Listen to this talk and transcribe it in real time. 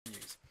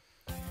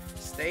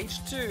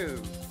stage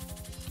 2.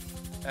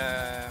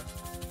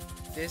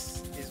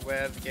 This is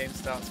where the game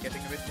starts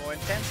getting a bit more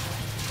intense.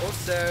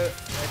 Also,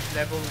 a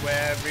level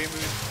where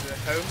Rimu's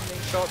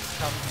homing shots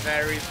come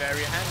very,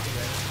 very handy.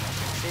 As you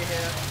can see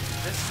here,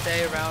 just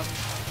stay around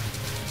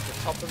the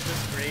top of the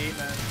screen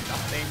and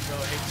nothing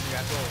will hit you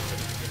at all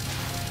for the beginning.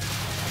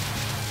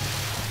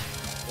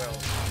 Well,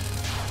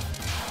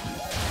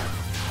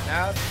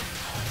 now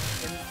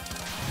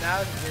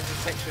is a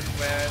section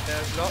where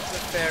there's lots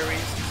of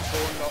fairies who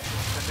spawn lots of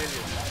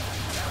familiars.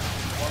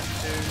 You want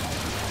to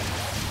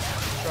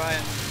try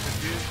and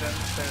reduce them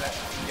so that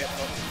you can get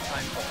lots of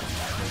time points.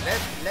 So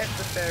let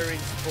the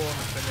fairies spawn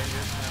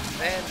familiars and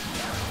then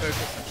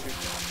focus on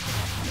shooting.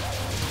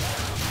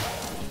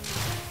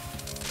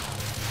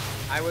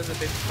 I was a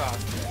bit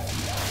fast there.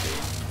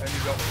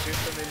 Only got 2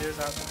 familiars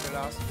out of the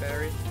last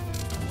fairy.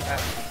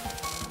 That's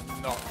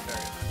not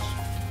very much.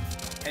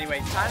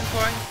 Anyway, time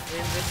points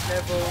in this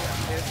level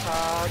is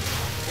hard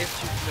if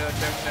you don't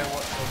know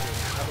what you're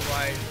doing.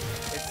 Otherwise,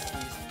 it's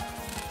easy.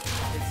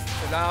 It's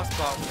the last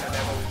part of the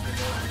level is the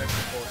most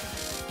important.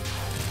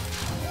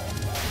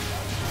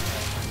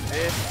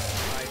 This,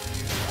 I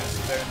usually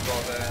just don't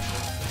bother and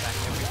just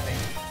attack everything.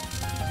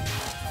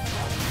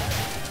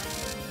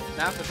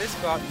 Now for this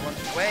part, you want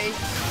to wait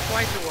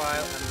quite a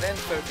while and then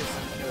focus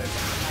and kill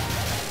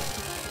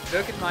everything.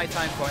 Look at my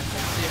time points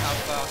and see how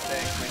fast they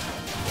increase.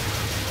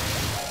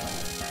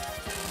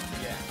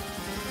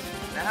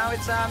 Now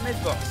it's our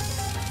mid-boss,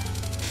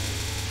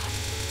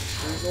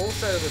 who's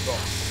also the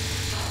boss.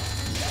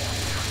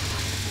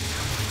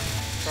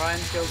 Try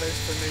and kill those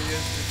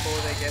familiars before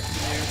they get to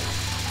you.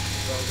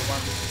 Well, the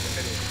ones in the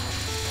middle.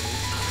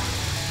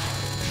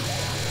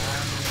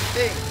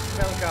 Big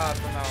spell card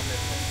from our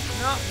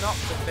mid-boss. Not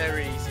a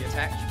very easy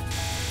attack.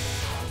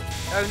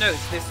 Oh no,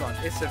 it's this one.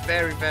 It's a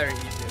very, very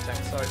easy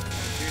attack. Sorry for the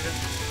confusion.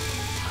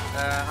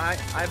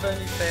 I've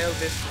only failed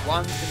this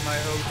once in my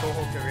whole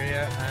Toho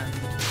career and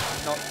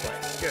not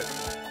twice. Good.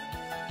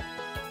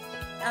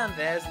 And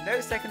there's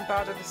no second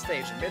part of the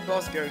stage. The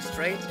mid-boss goes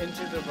straight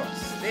into the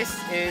boss. This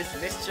is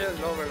Mystia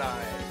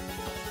Lorelei.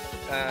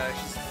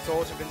 She's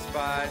sort of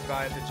inspired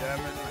by the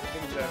German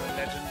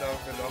legend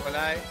of the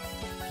Lorelei.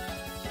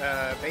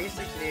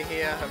 Basically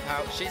here,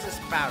 she's a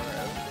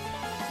sparrow.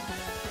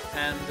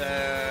 And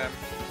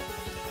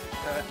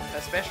her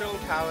special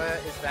power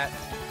is that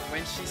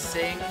when she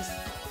sings,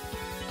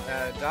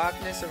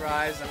 darkness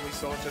arrives and we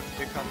sort of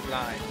become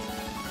blind.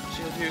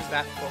 She'll use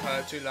that for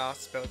her 2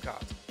 last spell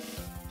cards.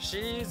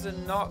 She's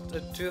not a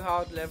too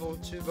hard level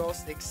 2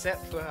 boss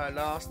except for her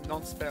last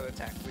non-spell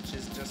attack, which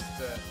is just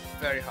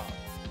very hard.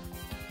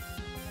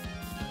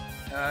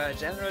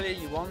 Generally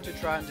you want to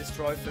try and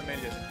destroy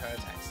familiars in her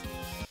attacks.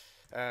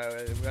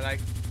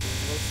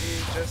 We'll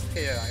see just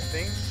here, I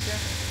think.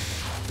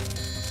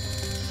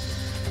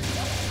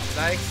 She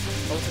likes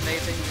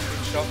alternating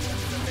between shots and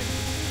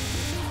familiars.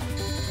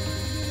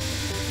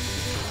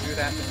 Do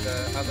that with the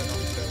other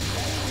non-spell.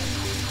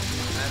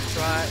 And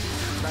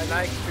I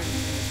like to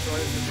destroy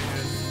the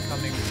familiars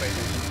coming straight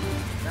in.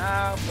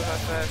 Now for her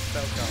first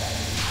spell card.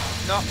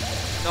 Not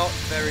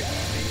very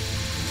easy.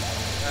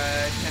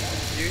 Can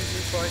confuse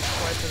you quite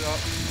a lot.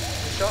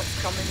 The shots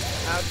coming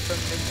out from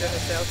Mystia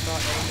herself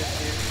are aimed at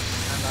you,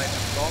 and I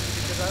just bombed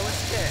because I was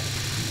scared.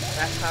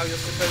 That's how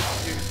you're supposed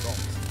to use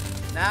bombs.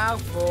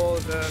 Now for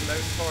the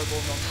most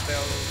horrible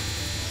non-spell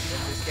in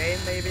this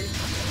game, maybe.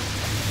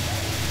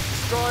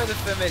 Destroy the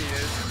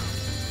familiars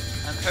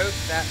and hope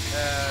that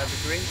the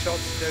green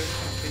shots don't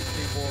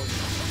completely wall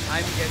you.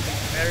 I'm getting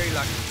very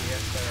lucky here,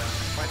 so I'm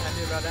quite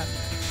happy about that.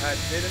 I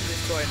didn't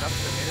destroy enough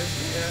familiars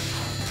here,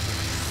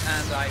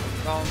 and I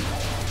bombed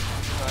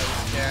because I was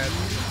scared.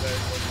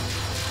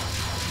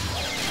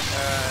 I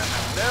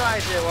have no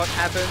idea what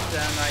happened,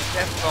 and I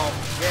death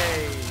bombed.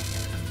 Yay!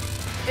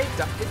 It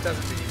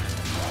doesn't really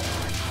matter.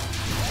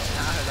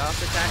 Now her last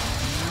attack.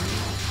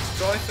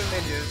 Destroy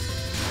familiars.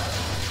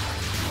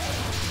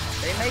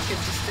 They make a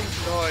distinct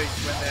noise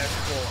when they're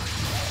spawned.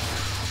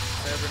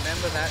 So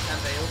remember that, and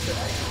they also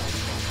make a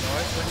distinct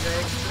noise when they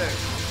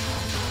explode.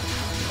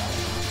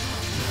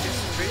 You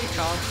just really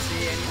can't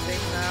see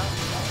anything now.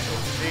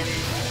 It's really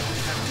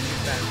have to do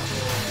that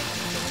for.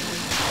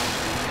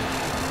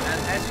 And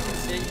as you can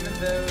see, even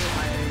though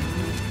I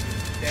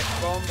get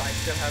bombed, I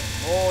still have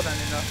more than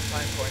enough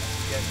time points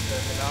to get the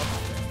last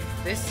one.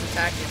 This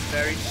attack is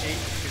very cheap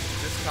because you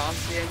just can't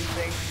see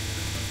anything.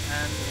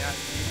 And you have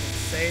to use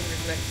insane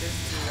reflexes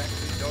to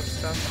actually dodge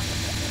stuff.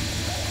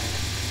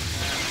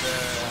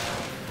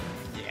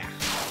 And yeah.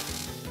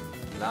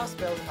 Last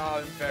spells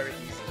are very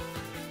easy.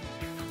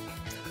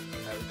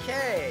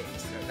 Okay,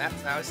 so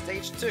that's our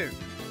stage 2.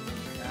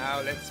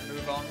 Now let's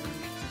move on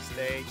to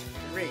stage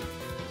 3.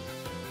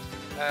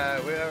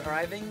 We're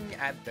arriving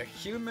at the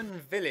human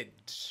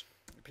village,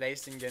 a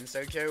place in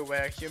Gensokyo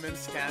where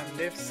humans can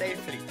live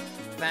safely,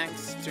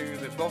 thanks to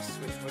the boss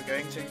which we're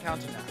going to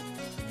encounter now.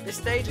 This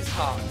stage is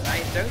hard,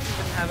 I don't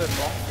even have a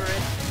mod for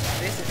it.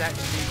 This is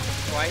actually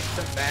quite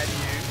some bad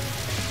news,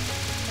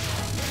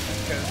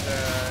 because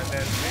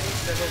there's really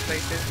several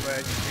places where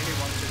you really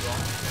want to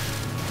run.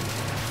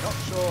 not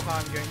sure how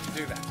I'm going to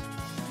do that.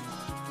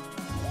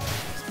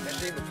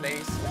 Especially the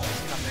place which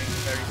is coming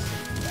very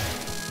soon.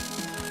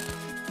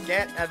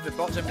 Get at the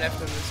bottom left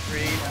of the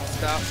screen and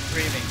start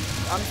screaming.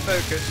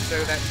 Unfocused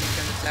so that you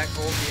can attack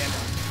all the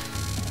enemies.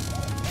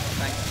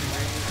 Thanks to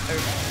really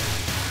focus.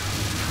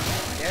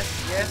 Yes,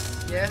 yes,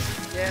 yes,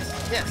 yes,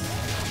 yes.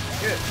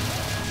 Good.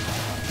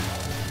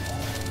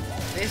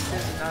 This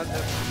is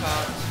another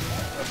part,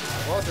 or this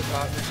was a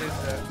part which is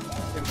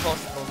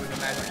impossible with the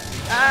magic.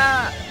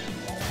 Ah!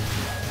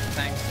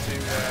 Thanks to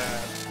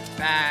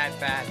bad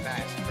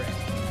spray.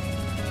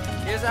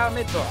 Here's our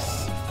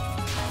mid-boss.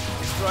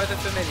 Destroy the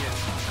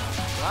familiars.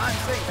 Well, I'm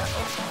saying that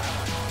also.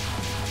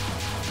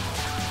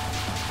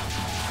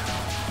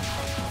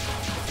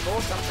 It's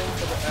more something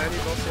for the early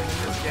bosses in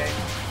this game.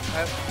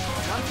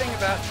 One thing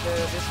about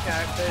this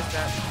character is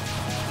that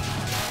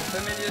the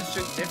familiars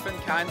shoot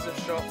different kinds of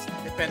shots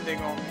depending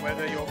on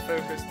whether you're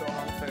focused or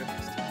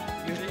unfocused.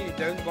 Usually you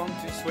don't want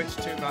to switch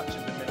too much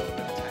in the middle of an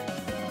attack.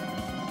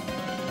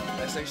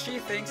 So she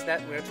thinks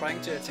that we're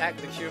trying to attack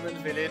the human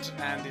village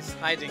and is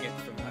hiding it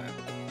from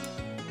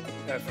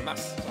her. From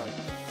us, sorry.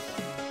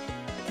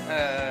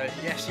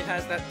 Yeah, she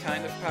has that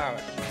kind of power.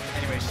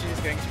 Anyway, she's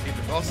going to be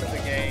the boss of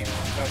the game,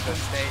 of the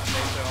stage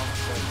later on,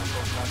 so we'll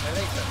talk about her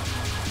later.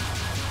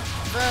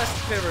 First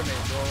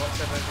pyramid, or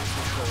whatever this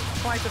is called.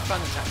 Quite a fun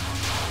attack.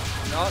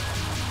 Not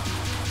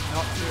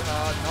too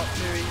hard, not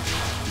too easy.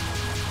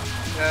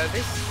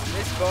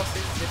 This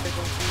boss's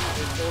difficulty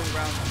is all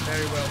around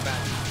very well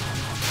balanced.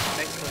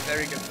 Makes for a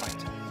very good fight.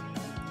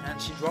 And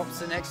she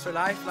drops an extra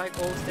life like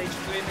all stage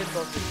 3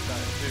 mid-bosses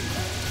do.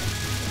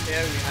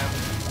 Here we have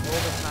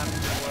all the time in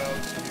the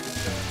world to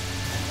use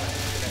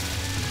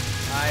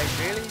I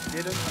really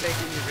didn't take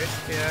any risk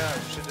here.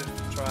 I should have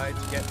tried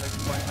to get those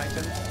point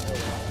items. Oh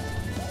well.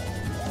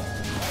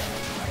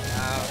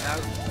 Now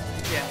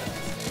the end of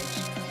this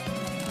stage.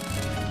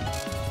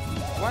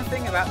 One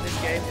thing about this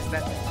game is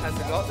that it has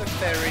a lot of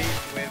fairies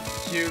with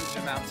huge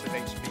amounts of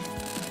HP.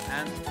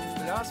 And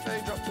the last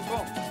fairy dropped a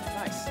bomb.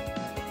 Nice.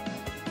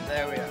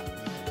 There we are.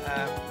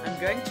 I'm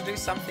going to do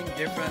something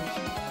different.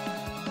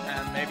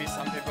 And maybe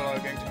some people are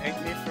going to hate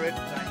me for it.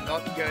 I'm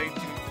not going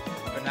to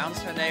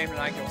pronounce her name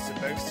like you're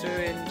supposed to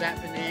in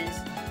Japanese.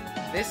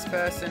 This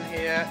person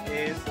here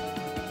is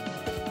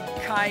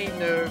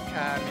Kaino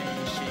Kami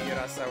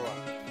Shirasawa.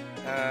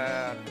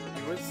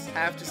 You would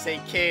have to say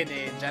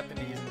Kene in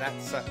Japanese and that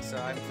sucks, so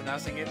I'm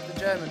pronouncing it the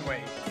German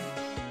way.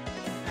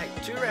 Hey,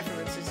 2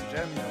 references to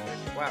German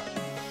already, wow.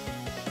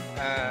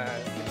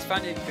 It's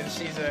funny because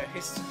she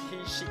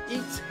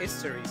eats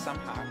history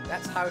somehow.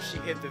 That's how she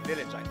hid the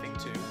village, I think,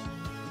 too.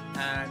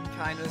 And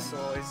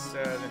Kainosaur is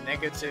the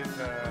negative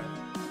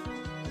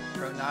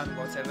pronoun,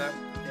 whatever,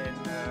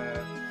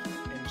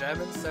 in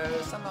German, so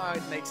somehow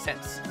it makes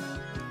sense.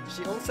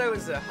 She also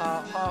is a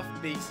half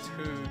beast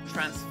who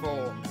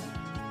transforms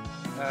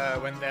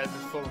when there's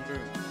a full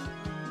moon.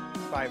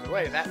 By the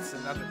way, that's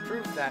another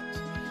proof that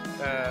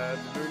the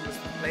moon was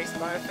replaced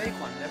by a fake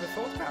one. Never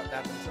thought about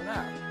that until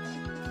now.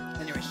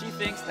 Anyway, she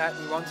thinks that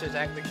we want to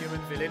attack the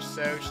human village,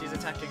 so she's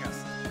attacking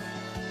us.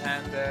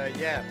 And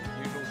yeah,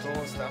 usual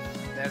door stuff.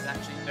 There's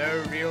actually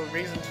no real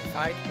reason to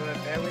fight, but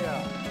there we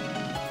are.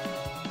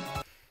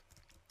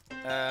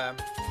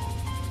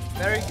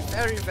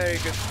 Very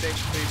good stage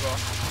 3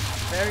 boss.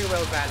 Very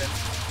well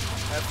balanced.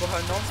 For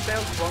her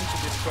non-spells, you want to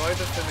destroy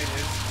the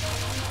familiars,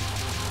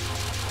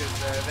 because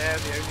they're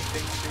the only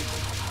things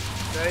shooting.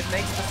 So it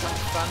makes for some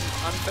fun,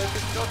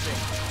 unfocused dodging.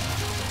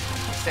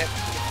 Except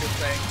if you're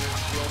playing with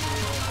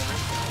Yomi or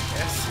Marissa,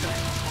 yes.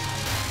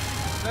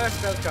 First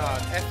spell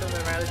card,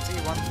 Ephemerality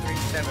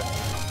 137.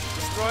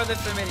 Destroy the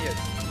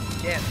familiars.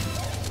 Again.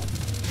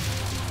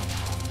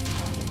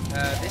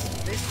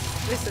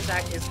 This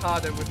attack is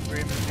harder with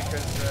Grimmon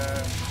because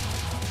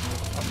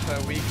of her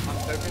weak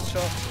unfocused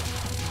shot.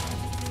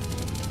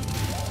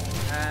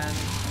 And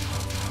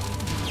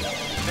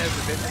there's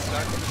a bit of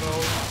luck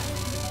involved.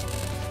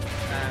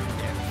 And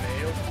yeah,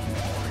 failed.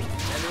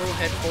 General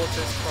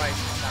Headquarters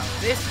Crisis. Now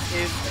this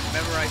is a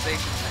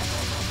memorization test.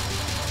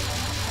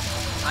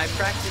 I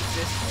practiced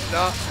this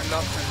lots and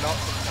lots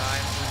of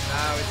times, and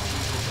now it's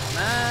easy.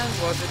 Man,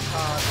 was it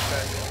hard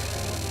first.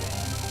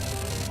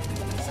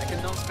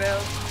 Second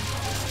non-spell,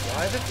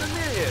 destroy the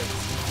familiars.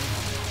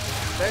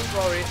 Don't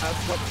worry, I'll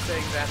stop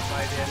saying that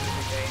by the end of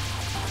the game.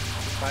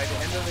 By the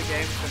end of the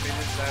game,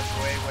 familiars have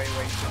way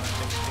too much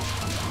HP.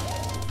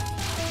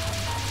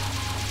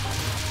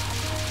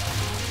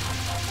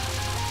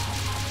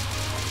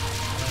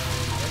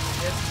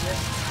 Yes.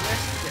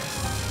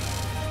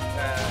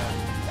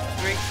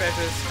 Great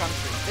Treasures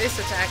Country. This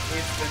attack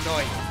is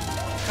annoying.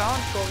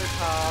 Can't call it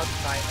hard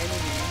by any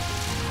means,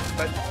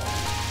 but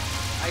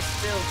I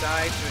still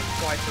die to it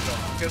quite a lot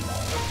because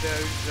of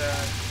those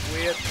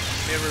weird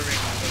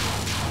mirroring.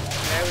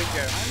 There we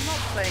go. I'm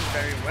not playing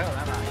very well,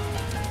 am I?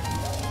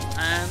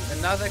 And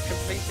another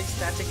completely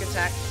static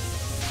attack.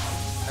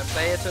 I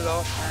play it a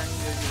lot, and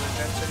you will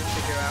eventually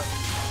figure out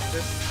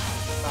just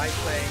by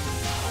playing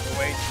the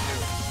way to do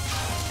it.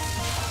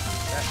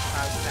 That's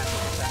how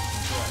static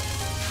attacks work.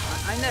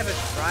 I never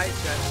tried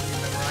to actually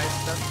memorize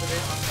stuff for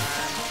this,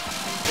 and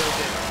still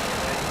did.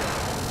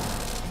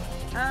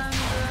 And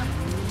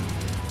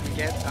we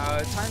get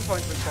our time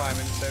point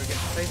requirement, so we get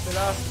to place the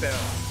last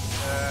spell.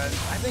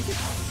 I think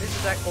this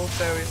attack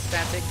also is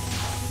static,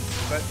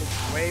 but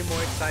it's way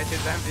more excited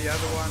than the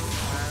other one,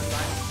 and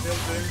I'm still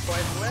doing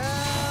quite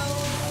well.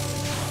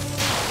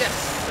 Yes!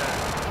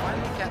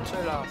 Finally catch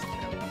her last spell.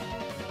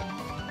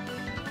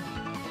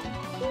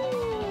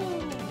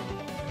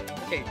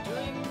 Okay,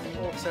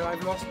 so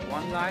I've lost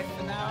 1 life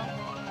for now,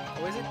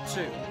 or is it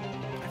 2?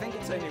 I think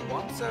it's only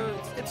 1, so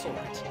it's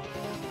alright.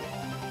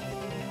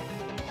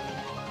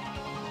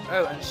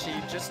 Oh, and she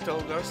just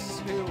told us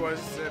who was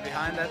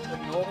behind that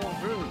abnormal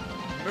moon.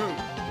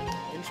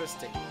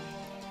 Interesting.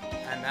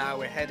 And now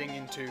we're heading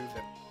into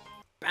the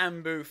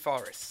bamboo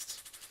forest.